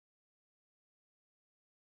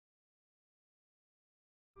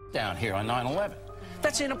down here on 9/11.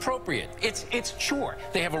 That's inappropriate. It's sure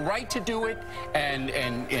they have a right to do it, and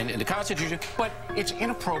in the Constitution, but it's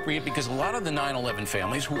inappropriate because a lot of the 9/11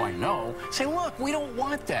 families, who I know, say, look, we don't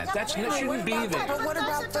want that. That shouldn't be there. But what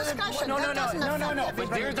about the discussion? No. But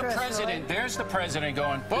there's the president. There's the president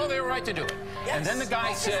going, well, they have a right to do it. Yes. And then the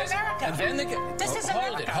guy says, and then the guy, this is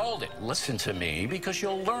America. Hold it. Listen to me because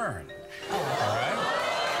you'll learn. All right.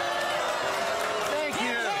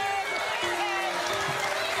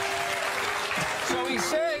 So he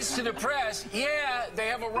says to the press, yeah, they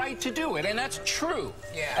have a right to do it, and that's true.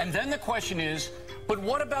 Yeah. And then the question is, but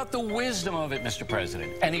what about the wisdom of it, Mr.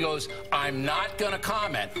 President? And he goes, I'm not going to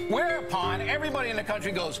comment. Whereupon everybody in the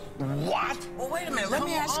country goes, what? Well, wait a minute. Let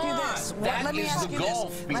me ask you this.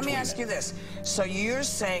 Let me ask you this. So you're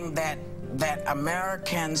saying that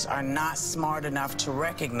Americans are not smart enough to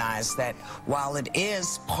recognize that while it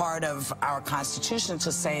is part of our Constitution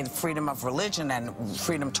to say freedom of religion and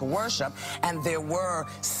freedom to worship, and there were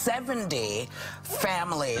 70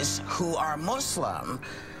 families who are Muslim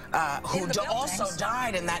who also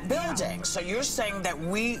died in that building. Yeah. So you're saying that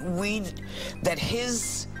that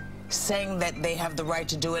his saying that they have the right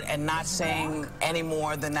to do it and not saying any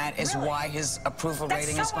more than that is why his approval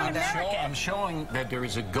rating has gone down? I'm showing that there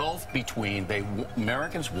is a gulf between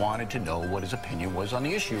Americans wanted to know what his opinion was on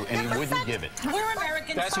the issue, and he wouldn't give it. We're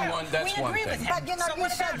Americans. That's one thing. But you know,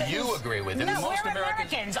 you agree with him. No, most we're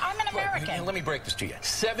Americans. I'm an American. Let me break this to you.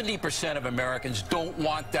 70% of Americans don't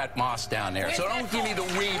want that mosque down there. So don't give me the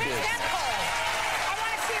weebies. I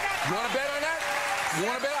want to see that. You want to bet on that? You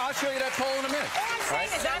want to bet? I'll show you that poll in a minute.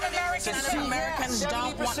 Americans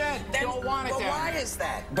don't want it. But why is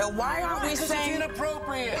that? But why aren't we saying it's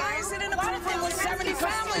inappropriate? Why is it inappropriate when 70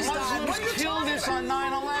 families died? Muslims killed us on 9/11.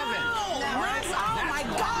 Oh my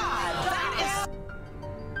God!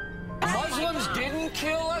 Muslims didn't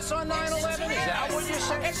kill us on 9/11? Is that what you're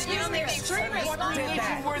saying? Excuse me, extremists what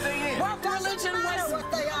religion were they in? What religion was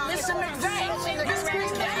Mr. McVeigh? Mr.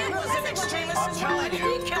 McVeigh was an extremist. I'm telling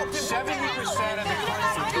you, 70% of the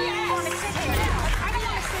country.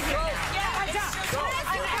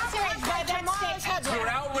 You're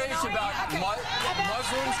outraged about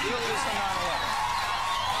Muslims killed us on 9/11.